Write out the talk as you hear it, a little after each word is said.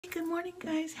good morning,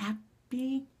 guys.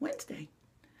 Happy Wednesday.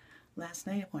 Last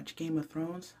night I watched Game of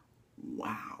Thrones.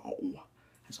 Wow.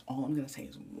 That's all I'm going to say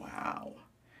is wow.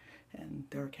 And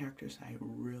there are characters I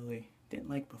really didn't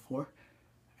like before.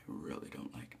 I really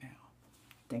don't like now.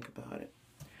 Think about it.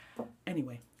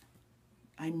 Anyway,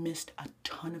 I missed a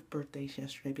ton of birthdays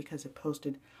yesterday because it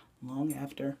posted long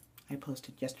after I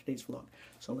posted yesterday's vlog.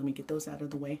 So let me get those out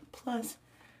of the way. Plus,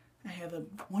 I have a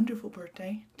wonderful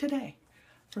birthday today.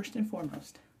 First and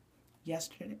foremost,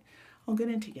 yesterday, I'll get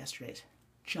into yesterday's.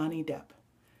 Johnny Depp.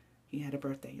 He had a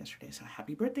birthday yesterday. So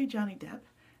happy birthday, Johnny Depp.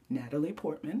 Natalie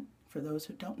Portman. For those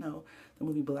who don't know, the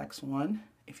movie Black Swan,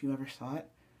 if you ever saw it,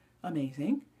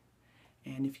 amazing.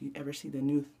 And if you ever see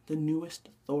the newest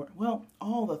Thor, well,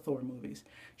 all the Thor movies,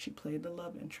 she played the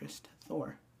love interest,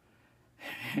 Thor.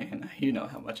 And you know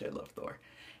how much I love Thor.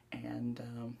 And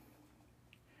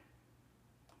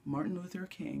Martin Luther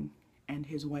King and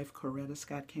his wife Coretta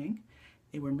Scott King,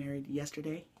 they were married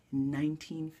yesterday in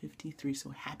 1953. So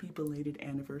happy belated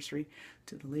anniversary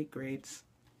to the late greats.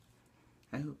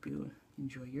 I hope you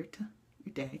enjoy your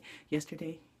day.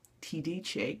 Yesterday, T.D.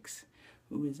 Jakes,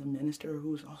 who is a minister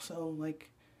who's also like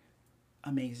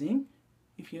amazing.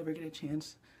 If you ever get a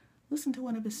chance, listen to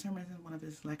one of his sermons and one of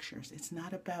his lectures. It's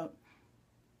about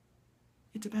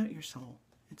your soul.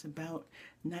 It's about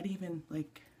not even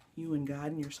like you and God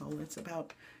and your soul. It's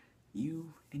about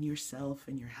you and yourself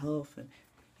and your health. And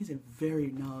he's a very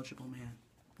knowledgeable man.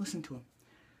 Listen to him.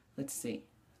 Let's see.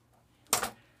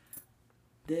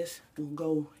 This will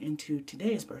go into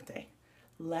today's birthday,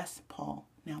 Les Paul.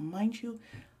 Now, mind you,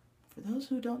 for those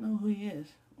who don't know who he is,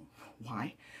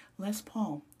 why? Les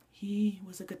Paul, he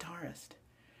was a guitarist.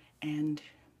 And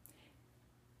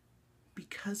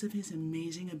because of his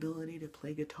amazing ability to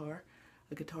play guitar,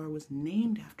 a guitar was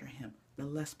named after him, the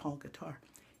Les Paul guitar.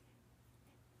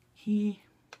 He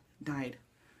died,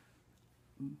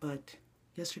 but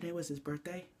yesterday was his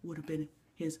birthday. Would have been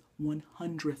his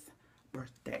 100th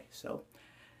birthday. So,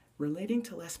 relating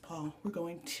to Les Paul, we're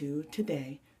going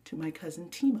today to my cousin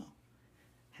Timo.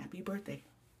 Happy birthday.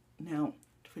 Now,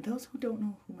 for those who don't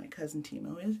know who my cousin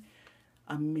Timo is,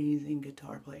 amazing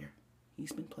guitar player.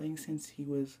 He's been playing since he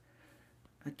was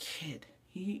a kid.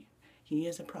 He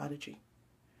is a prodigy.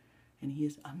 And he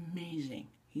is amazing.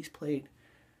 He's played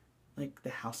like the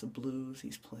House of Blues.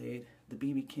 He's played the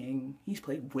B.B. King. He's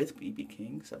played with B.B.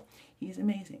 King. So he's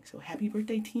amazing. So happy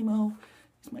birthday, Timo.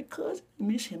 He's my cousin. I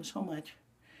miss him so much.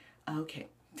 Okay,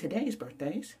 today's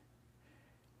birthdays.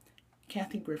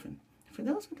 Kathy Griffin. For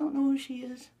those who don't know who she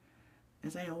is,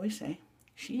 as I always say,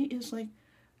 she is like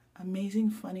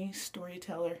amazing, funny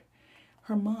storyteller.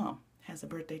 Her mom has a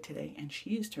birthday today, and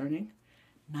she is turning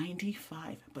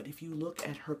 95. But if you look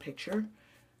at her picture,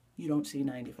 you don't see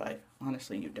 95.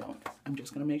 Honestly, you don't. I'm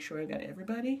just going to make sure I got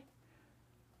everybody.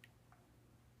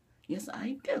 Yes,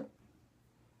 I do.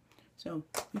 So,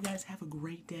 you guys have a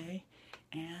great day.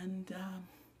 And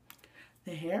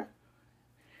the hair,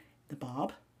 the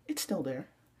bob, it's still there.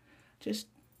 Just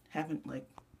haven't, like,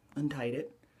 untied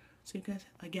it. So, you guys,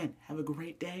 again, have a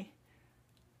great day.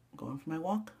 I'm going for my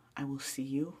walk. I will see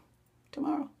you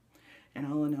tomorrow. And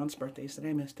I'll announce birthdays that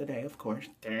I missed today, of course.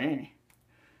 And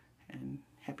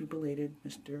happy belated,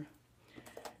 Mr.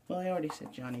 Well, I already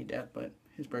said Johnny Depp, but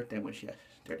his birthday was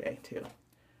yesterday, too.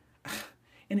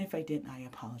 And if I didn't, I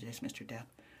apologize, Mr. Depp.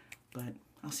 But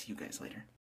I'll see you guys later.